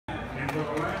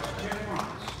for the last 10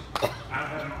 months, I've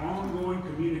had an ongoing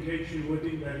communication with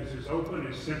him that is as open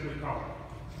as simply calling.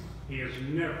 He has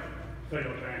never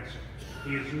failed to answer.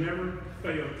 He has never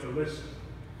failed to listen.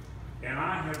 And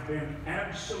I have been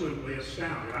absolutely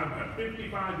astounded. I've had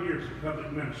 55 years of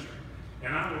public ministry,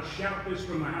 and I will shout this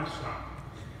from the housetop.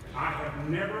 I have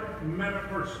never met a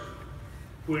person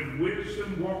when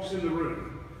wisdom walks in the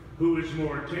room who is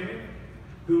more attentive,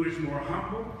 who is more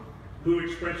humble, who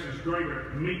expresses greater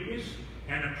meekness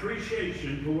and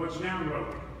appreciation for what's down the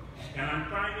road. And I'm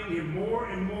finding him more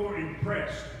and more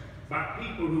impressed by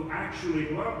people who actually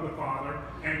love the Father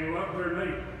and love their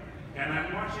neighbor. And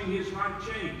I'm watching his life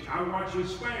change. I watch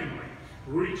his family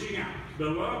reaching out. The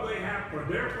love they have for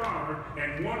their Father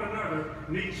and one another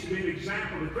needs to be an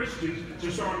example to Christians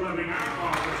to start loving our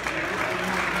Father and loving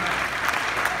one another.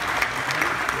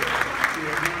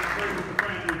 When I pray with the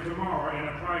family tomorrow in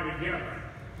a private gathering,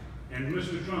 and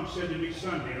Mr. Trump said to me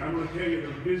Sunday, and I'm going to tell you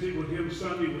the visit with him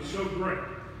Sunday was so great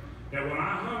that when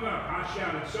I hung up, I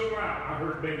shouted so loud I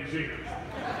hurt Betty's ears.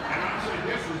 And I said,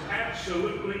 this is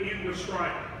absolutely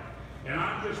indescribable. And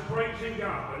I'm just praising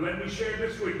God. But let me share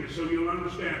this with you so you'll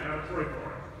understand how to pray for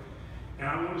it. And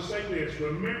I want to say this.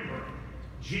 Remember,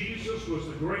 Jesus was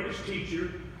the greatest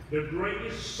teacher, the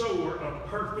greatest sower of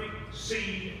perfect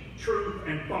seed, truth,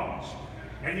 and thoughts.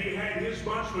 And he had his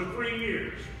bunch for 3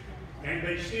 years. And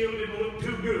they still didn't look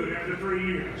too good after 3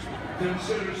 years.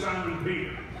 Consider Simon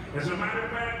Peter. As a matter of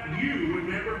fact, you would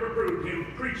never have approved him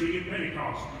preaching at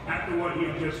Pentecost after what he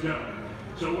had just done.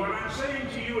 So what I'm saying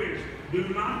to you is, do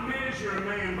not measure a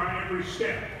man by every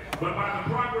step, but by the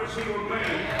progress he will make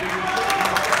in the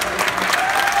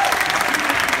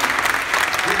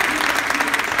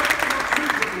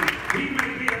he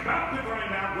may be about to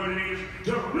find out what it is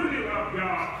to really love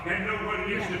God and know what it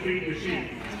is to feed the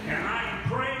sheep. And I am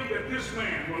praying that this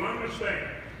man will understand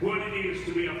what it is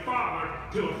to be a father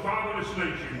to a fatherless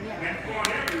nation and point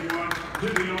everyone to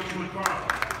the ultimate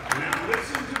father. Now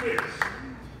listen to this.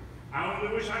 I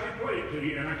only wish I could play it to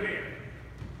you, and I can't.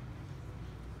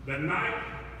 The night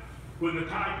when the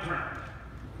tide turned,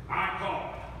 I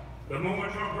called. The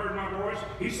moment Trump heard my voice,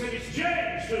 he said, it's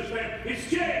James. So it's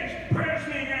James. Prayer's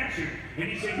being answered. And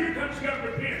he said, here comes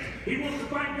Governor Pence. He wants to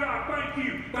thank God. Thank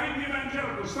you. Thank the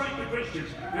evangelicals. Thank the Christians.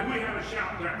 And we had a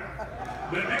shout down.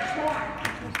 The next morning,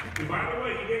 and by the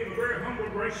way, he gave a very humble,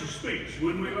 gracious speech.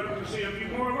 Wouldn't we love to see a few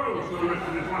more of those for the rest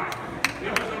of his life?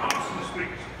 It was an awesome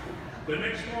speech. The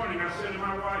next morning, I said to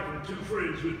my wife and 2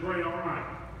 friends who'd pray all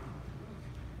night,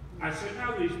 I said, now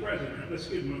that he's president, let's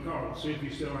give him a call and see if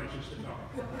he's still anxious to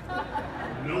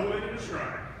talk. No way to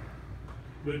describe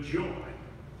the joy,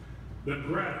 the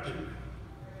gratitude,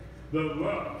 the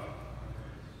love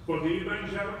for the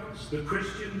evangelicals, the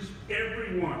Christians,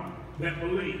 everyone that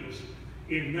believes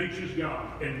in nature's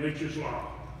God and nature's law.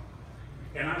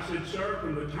 And I said, sir,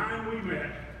 from the time we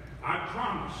met, I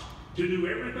promised to do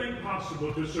everything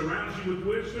possible to surround you with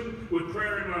wisdom, with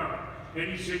prayer and love.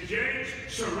 And he said, James,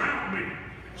 surround me.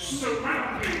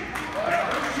 Surround me. And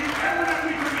don't you ever let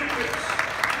me forget this.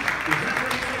 Is that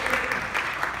what he said?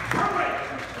 Hurry!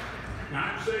 Now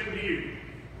I'm saying to you,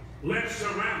 let's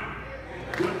surround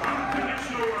with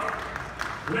unconditional love.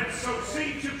 Let's sow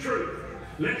seeds of truth.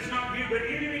 Let's not give the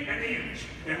enemy an inch.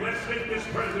 And let's lift this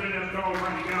president up to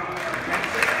Almighty God.